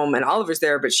comes home and Oliver's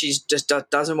there, but she just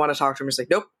doesn't want to talk to him. She's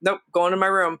like, nope, going to my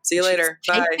room. See you later.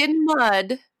 Bye. In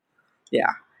mud.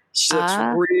 Yeah. She looks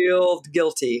real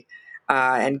guilty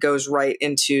and goes right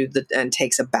into and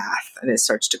takes a bath and it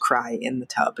starts to cry in the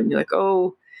tub. And you're like,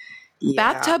 oh,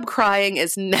 yeah. Bathtub crying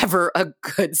is never a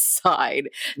good sign.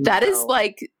 That is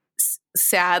like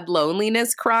sad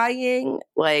loneliness crying,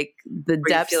 like the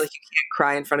depths. You feel like you can't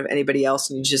cry in front of anybody else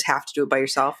and you just have to do it by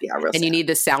yourself. Yeah, real and sad. You need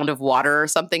the sound of water or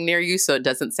something near you so it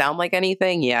doesn't sound like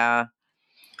anything. Yeah.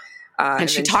 And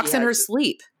she talks in her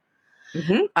sleep.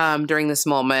 Mm-hmm. During this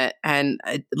moment, and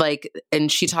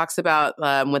she talks about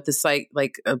with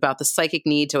the about the psychic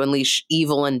need to unleash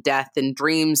evil and death, and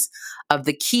dreams of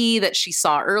the key that she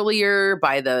saw earlier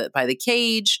by the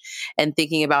cage, and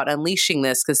thinking about unleashing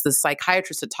this because the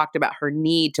psychiatrist had talked about her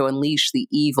need to unleash the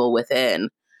evil within.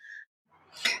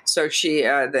 So she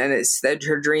then it's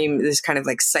her dream, this kind of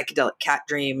like psychedelic cat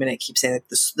dream, and it keeps saying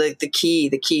the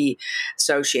key.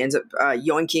 So she ends up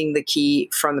yoinking the key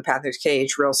from the panther's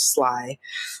cage, real sly.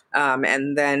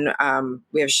 And then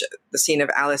we have the scene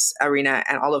of Alice, Irina,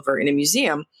 and Oliver in a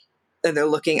museum. And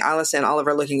Alice and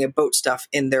Oliver looking at boat stuff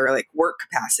in their like work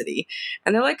capacity.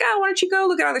 And they're like, why don't you go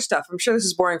look at other stuff? I'm sure this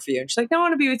is boring for you. And she's like, no, I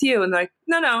want to be with you. And they're like,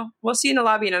 no, we'll see you in the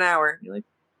lobby in an hour. And you're like,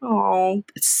 oh,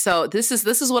 so this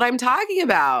is what I'm talking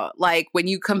about. Like when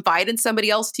you confide in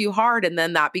somebody else too hard, and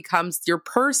then that becomes your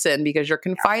person because you're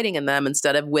confiding in them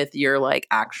instead of with your like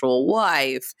actual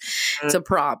wife. Mm-hmm. It's a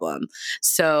problem.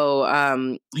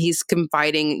 So he's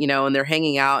confiding, and they're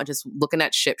hanging out and just looking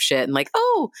at shit and like,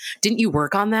 oh, didn't you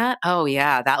work on that? Oh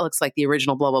yeah, that looks like the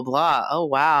original blah blah blah. Oh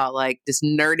wow, like just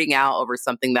nerding out over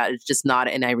something that is just not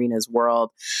in Irina's world.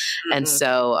 Mm-hmm. And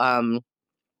so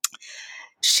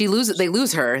they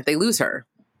lose her.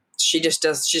 She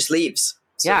just leaves.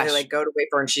 So they like go to wait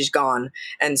for her and she's gone.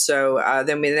 And so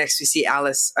then we see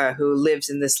Alice, who lives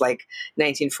in this like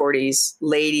 1940s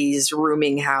ladies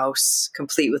rooming house,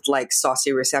 complete with like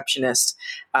saucy receptionist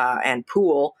and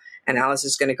pool. And Alice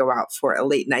is going to go out for a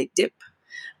late night dip.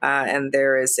 And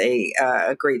there is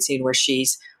a great scene where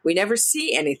she's We never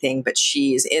see anything, but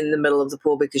she's in the middle of the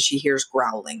pool because she hears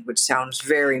growling, which sounds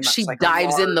very much she like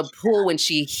dives in the pool when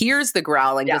she hears the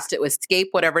growling just to escape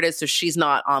whatever it is, so she's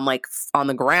not on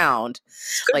the ground.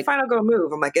 Good final go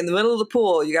move. I'm like, in the middle of the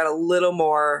pool, you got a little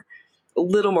more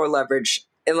leverage.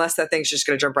 Unless that thing's just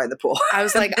going to jump right in the pool. I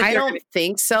was like, I don't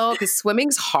think so, because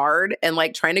swimming's hard, and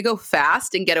like trying to go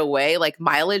fast and get away, like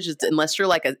mileage is, unless you're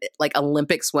like a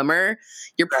Olympic swimmer,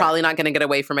 you're probably not going to get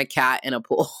away from a cat in a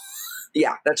pool.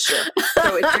 Yeah, that's true.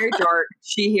 So it's very dark.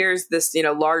 She hears this,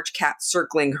 large cat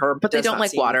circling her, but they don't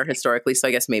like water historically. So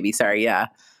I guess maybe. Sorry. Yeah.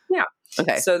 Yeah.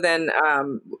 Okay. So then,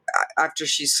 after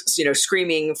she's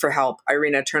screaming for help,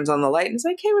 Irina turns on the light and is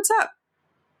like, "Hey, what's up?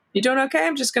 You doing okay?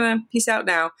 I'm just going to peace out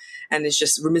now." And it's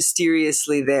just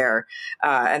mysteriously there.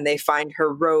 And they find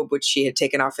her robe, which she had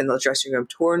taken off in the dressing room,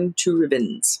 torn to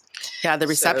ribbons. Yeah, the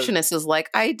receptionist is like,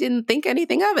 "I didn't think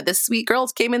anything of it. This sweet girl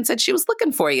came and said she was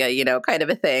looking for you, kind of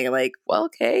a thing." I'm like, well,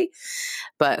 okay.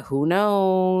 But who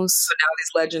knows? So now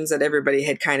these legends that everybody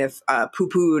had kind of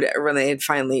poo-pooed when they had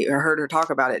finally heard her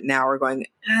talk about it now are going,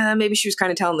 maybe she was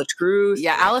kind of telling the truth.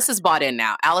 Yeah, Alice is bought in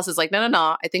now. Alice is like, no.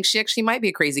 I think she actually might be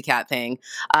a crazy cat thing.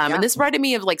 And this reminded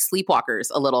me of like Sleepwalkers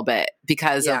a little bit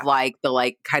because of like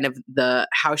the kind of the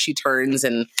how she turns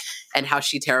and how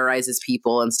she terrorizes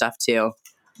people and stuff too.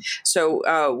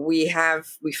 So we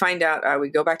find out, we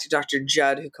go back to Dr.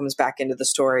 Judd, who comes back into the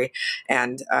story,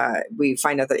 and we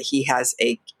find out that he has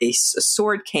a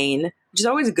sword cane, which is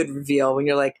always a good reveal when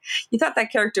you're like, you thought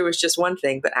that character was just one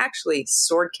thing, but actually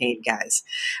sword cane, guys.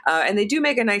 And they do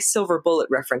make a nice silver bullet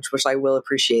reference, which I will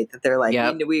appreciate, that they're like,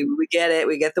 we get it.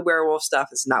 We get the werewolf stuff.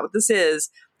 It's not what this is.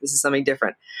 This is something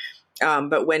different.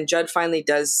 But when Judd finally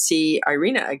does see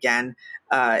Irina again,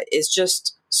 it's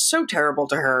just so terrible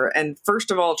to her, and first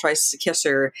of all tries to kiss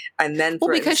her, and then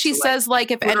because she says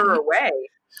like if put her away.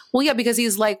 Well, yeah, because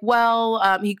he's like,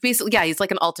 he basically, he's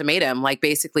like an ultimatum, like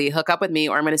basically hook up with me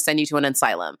or I'm going to send you to an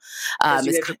asylum. You have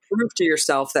to prove to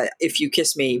yourself that if you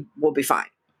kiss me, we'll be fine.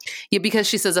 Yeah, because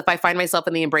she says if I find myself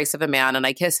in the embrace of a man and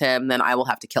I kiss him, then I will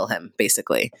have to kill him,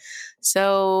 basically.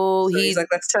 So he's like,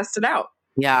 let's test it out.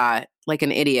 Yeah, like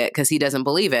an idiot because he doesn't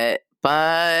believe it,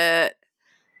 but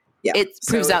it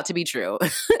proves out to be true.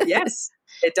 Yes,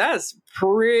 it does.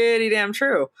 Pretty damn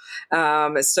true.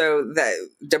 But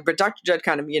Dr. Judd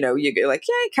kind of, you're like,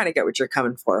 you kind of get what you're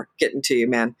getting to you,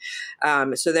 man.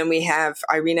 So then we have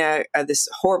Irina, this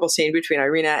horrible scene between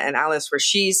Irina and Alice where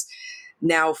she's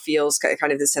now feels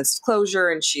kind of this sense of closure,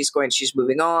 and she's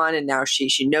moving on, and now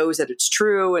she knows that it's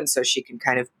true, and so she can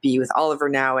kind of be with Oliver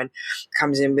now, and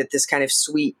comes in with this kind of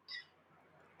sweet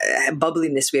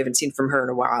bubbliness we haven't seen from her in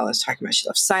a while. I was talking about she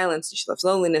loves silence and she loves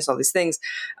loneliness, all these things.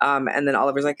 And then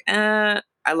Oliver's like, I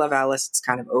love Alice. It's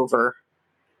kind of over.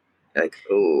 Like,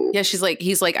 oh. Yeah,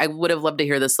 he's like, I would have loved to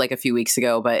hear this like a few weeks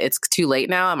ago, but it's too late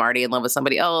now. I'm already in love with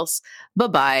somebody else.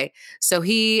 Bye-bye. So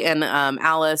he and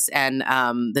Alice and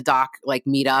the doc like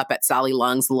meet up at Sally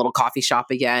Lung's, the little coffee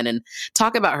shop again, and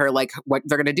talk about her, like what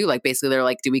they're going to do. Like basically they're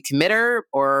like, do we commit her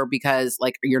or because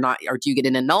like you're not, or do you get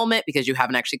an annulment because you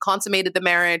haven't actually consummated the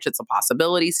marriage? It's a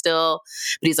possibility still.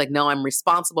 But he's like, no, I'm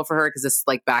responsible for her because this is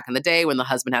like back in the day when the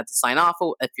husband had to sign off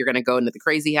if you're going to go into the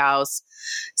crazy house.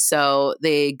 So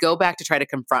they go back to try to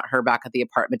confront her back at the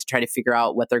apartment to try to figure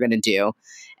out what they're going to do.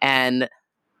 And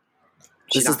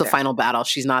this is the final battle.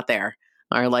 She's not there.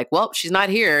 They're like, well, she's not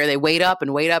here. They wait up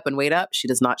and wait up and wait up. She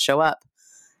does not show up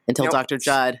until Dr.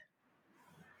 Judd.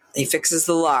 He fixes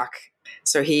the lock.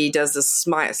 So he does this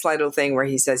slight little thing where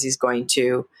he says he's going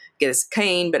to get his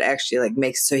cane, but actually like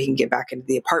makes so he can get back into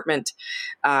the apartment.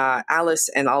 Alice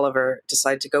and Oliver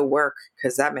decide to go work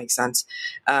because that makes sense.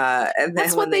 And then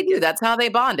that's what they do. That's how they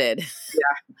bonded.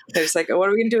 Yeah. They're just like, what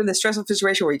are we going to do in this stressful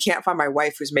situation where we can't find my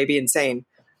wife who's maybe insane?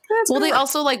 They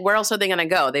also like, where else are they going to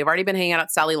go? They've already been hanging out at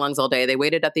Sally Lung's all day. They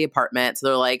waited at the apartment. So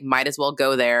they're like, might as well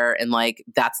go there. And like,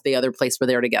 that's the other place where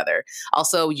they're together.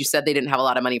 Also, you said they didn't have a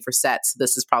lot of money for sets.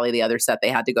 This is probably the other set they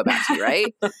had to go back to,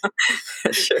 right?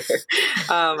 Sure.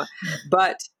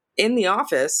 But in the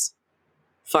office,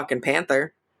 fucking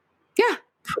Panther. Yeah.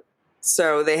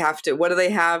 So they have to, what do they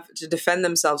have to defend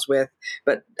themselves with?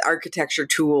 But architecture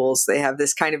tools. They have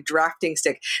this kind of drafting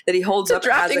stick that he holds up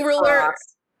drafting as a ruler.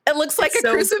 cross. It looks like a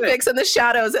crucifix in the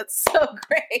shadows. It's so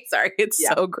great. Sorry, it's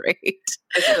so great.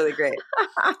 It's really great.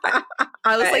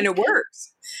 I was and it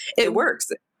works. It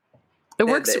works. It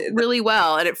works really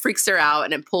well, and it freaks her out,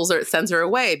 and it sends her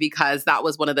away because that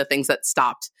was one of the things that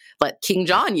stopped. Like King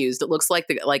John used. It looks like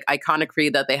the iconography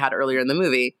that they had earlier in the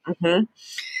movie. Mm-hmm.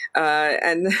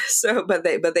 And so, but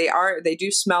they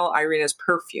do smell Irina's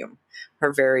perfume,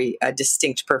 her very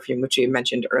distinct perfume, which we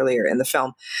mentioned earlier in the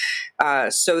film.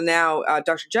 So now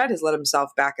Dr. Judd has let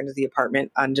himself back into the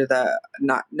apartment under the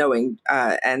not knowing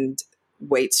and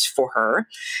waits for her.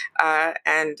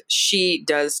 And she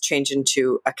does change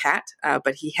into a cat,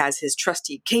 but he has his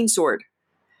trusty cane sword.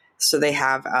 So they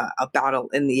have a battle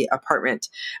in the apartment,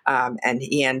 and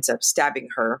he ends up stabbing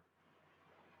her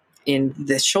in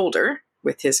the shoulder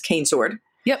with his cane sword.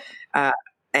 Yep.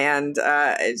 And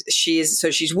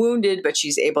she's wounded, but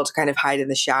she's able to kind of hide in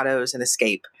the shadows and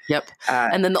escape. Yep.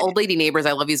 And then the old lady neighbors,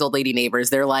 I love these old lady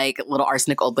neighbors. They're like little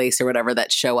arsenic old lace or whatever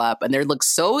that show up, and they look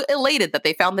so elated that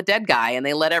they found the dead guy, and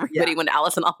they let everybody when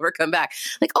Alice and Oliver come back,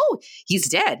 like, oh, he's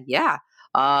dead. Yeah.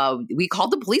 We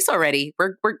called the police already.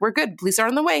 We're good. Police are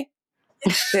on the way.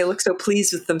 They look so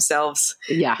pleased with themselves.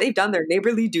 Yeah. They've done their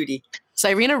neighborly duty. So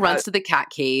Irina runs to the cat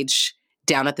cage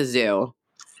down at the zoo.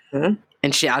 Mm-hmm.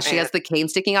 And she has the cane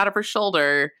sticking out of her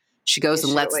shoulder. She goes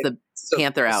and lets the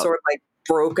panther out. Sort of like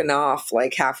broken off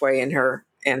like halfway in her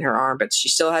arm, but she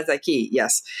still has that key.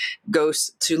 Yes.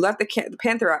 Goes to let the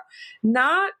panther out.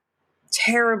 Not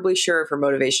terribly sure of her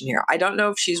motivation here. I don't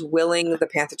know if she's willing the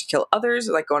panther to kill others,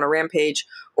 like go on a rampage,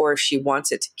 or if she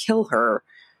wants it to kill her,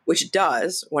 which it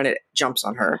does when it jumps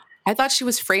on her. I thought she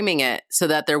was framing it so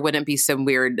that there wouldn't be some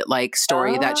weird like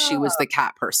story that she was the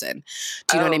cat person.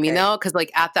 Do you know what I mean though? Because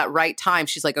like at that right time,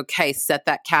 she's like, okay, set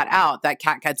that cat out. That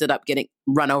cat ended up getting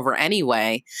run over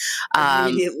anyway.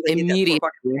 Immediately.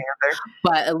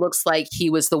 But it looks like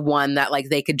he was the one that like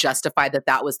they could justify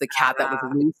that was the cat that was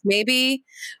loose maybe.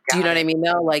 Do you know what I mean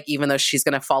though? Like even though she's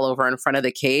going to fall over in front of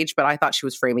the cage, but I thought she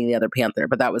was framing the other panther,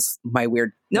 but that was my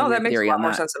weird No, that makes a lot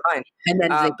more sense than mine. And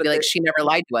then they'd be like, she never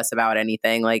lied to us about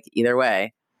anything, like either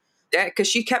way. Yeah, because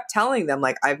she kept telling them,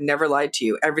 like, I've never lied to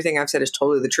you. Everything I've said is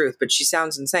totally the truth, but she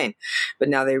sounds insane. But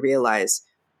now they realize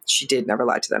she did never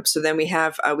lie to them. So then we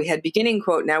had beginning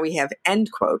quote, now we have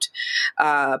end quote.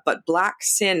 But black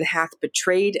sin hath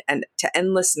betrayed and to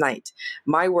endless night.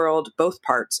 My world, both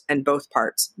parts, and both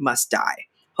parts must die.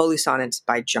 Holy Sonnet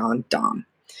by John Donne.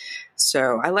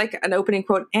 So I like an opening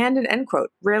quote and an end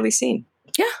quote. Rarely seen.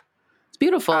 Yeah, it's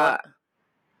beautiful.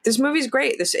 This movie's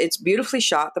great. It's beautifully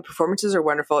shot. The performances are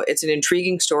wonderful. It's an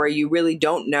intriguing story. You really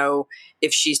don't know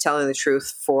if she's telling the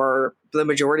truth for the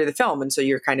majority of the film. And so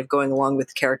you're kind of going along with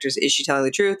the characters. Is she telling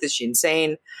the truth? Is she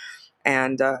insane?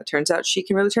 And it turns out she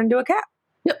can really turn into a cat.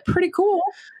 Yep. Pretty cool.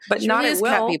 But she not really at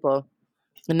will. Cat people.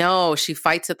 No, she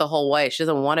fights it the whole way. She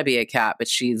doesn't want to be a cat, but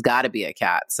she's got to be a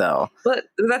cat. So, but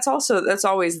that's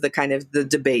always the kind of the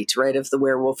debate, right? Of the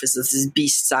werewolf is this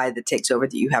beast side that takes over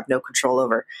that you have no control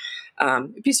over.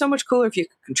 It'd be so much cooler if you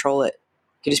could control it.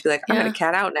 You could just be like, I'm going to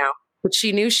cat out now. But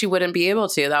she knew she wouldn't be able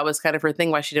to. That was kind of her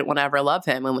thing, why she didn't want to ever love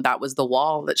him. And that was the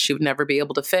wall that she would never be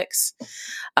able to fix.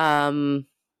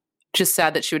 Just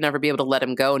sad that she would never be able to let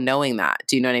him go knowing that.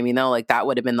 Do you know what I mean? Though, like that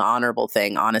would have been the honorable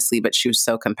thing, honestly, but she was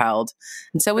so compelled.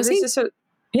 And so was he.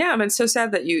 I mean, it's so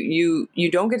sad that you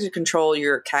don't get to control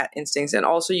your cat instincts. And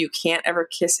also you can't ever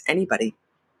kiss anybody.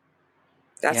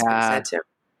 That's sad too.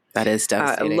 That is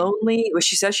devastating. Lonely. Well,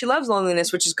 she says she loves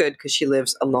loneliness, which is good because she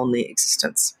lives a lonely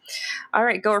existence. All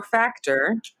right, goer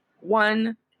factor.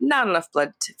 1, not enough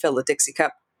blood to fill a Dixie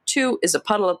cup. 2 is a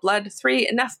puddle of blood. 3,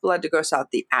 enough blood to gross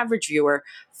out the average viewer.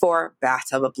 4,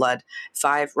 bathtub of blood.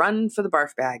 5, run for the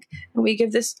barf bag. And we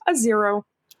give this a 0.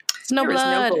 No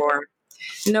blood. No gore.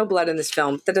 No blood in this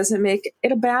film. That doesn't make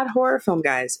it a bad horror film,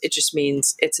 guys. It just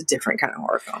means it's a different kind of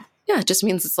horror film. Yeah, it just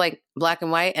means it's like black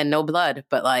and white and no blood,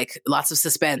 but like lots of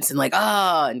suspense and like,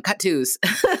 and cut twos.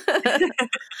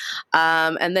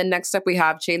 And then next up we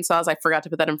have chainsaws. I forgot to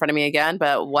put that in front of me again,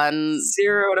 but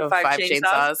 0 to 5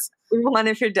 chainsaws. 1,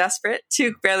 if you're desperate.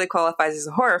 2, barely qualifies as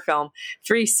a horror film.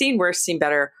 3, seen worse, seen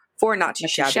better. 4, not too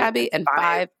shabby. And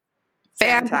 5,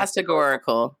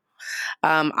 fantastic-orical.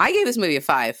 I gave this movie a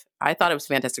 5. I thought it was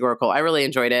fantastic-orical. I really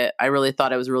enjoyed it. I really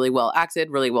thought it was really well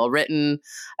acted, really well written.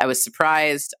 I was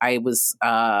surprised. I was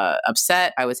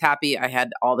upset. I was happy. I had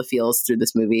all the feels through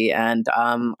this movie, and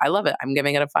I love it. I'm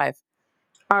giving it a 5.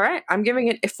 All right. I'm giving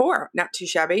it a 4. Not too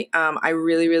shabby. I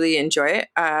really, really enjoy it.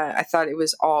 I thought it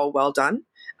was all well done,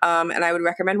 and I would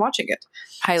recommend watching it.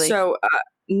 Highly. So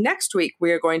next week,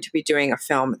 we are going to be doing a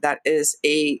film that is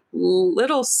a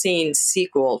little seen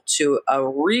sequel to a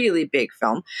really big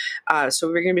film. So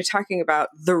we're going to be talking about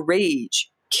The Rage,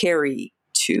 Carrie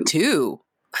 2.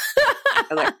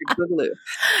 Electric Boogaloo.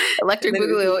 Electric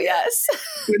Boogaloo, yes.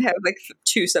 We'd have like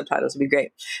 2 subtitles. Would be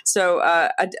great. So,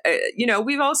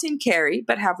 we've all seen Carrie,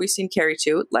 but have we seen Carrie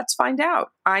 2? Let's find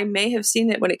out. I may have seen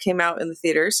it when it came out in the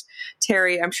theaters.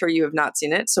 Terry, I'm sure you have not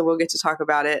seen it, so we'll get to talk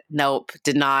about it. Nope,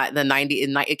 did not.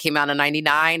 It came out in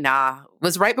 99. Nah, it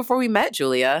was right before we met,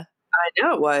 Julia. I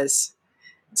know it was.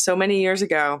 So many years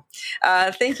ago.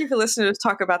 Thank you for listening to us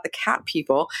talk about the cat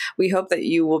people. We hope that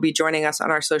you will be joining us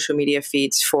on our social media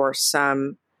feeds for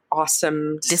some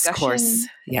awesome discourse.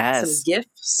 Yes. Some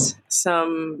gifts,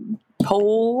 some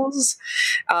polls.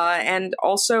 And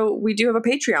also, we do have a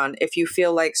Patreon. If you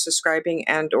feel like subscribing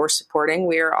and or supporting,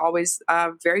 we are always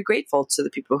very grateful to the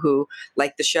people who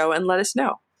like the show and let us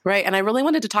know. Right. And I really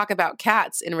wanted to talk about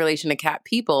cats in relation to cat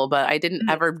people, but I didn't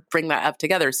ever bring that up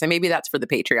together. So maybe that's for the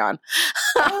Patreon.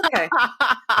 Okay.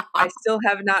 I still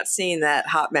have not seen that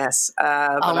hot mess.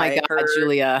 Oh my God,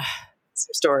 Julia.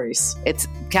 Some stories. It's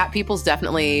cat people's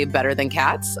definitely better than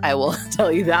cats. I will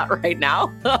tell you that right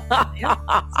now. Yeah.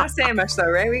 It's not saying much though,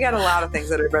 right? We got a lot of things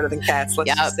that are better than cats.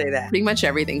 Let's just say that. Pretty much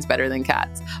everything's better than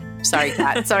cats. Sorry,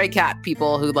 cat. Sorry, cat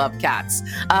people who love cats.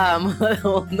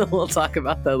 We'll talk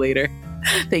about that later.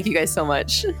 Thank you guys so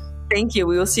much. Thank you.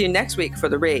 We will see you next week for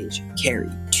The Rage Carrie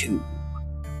 2.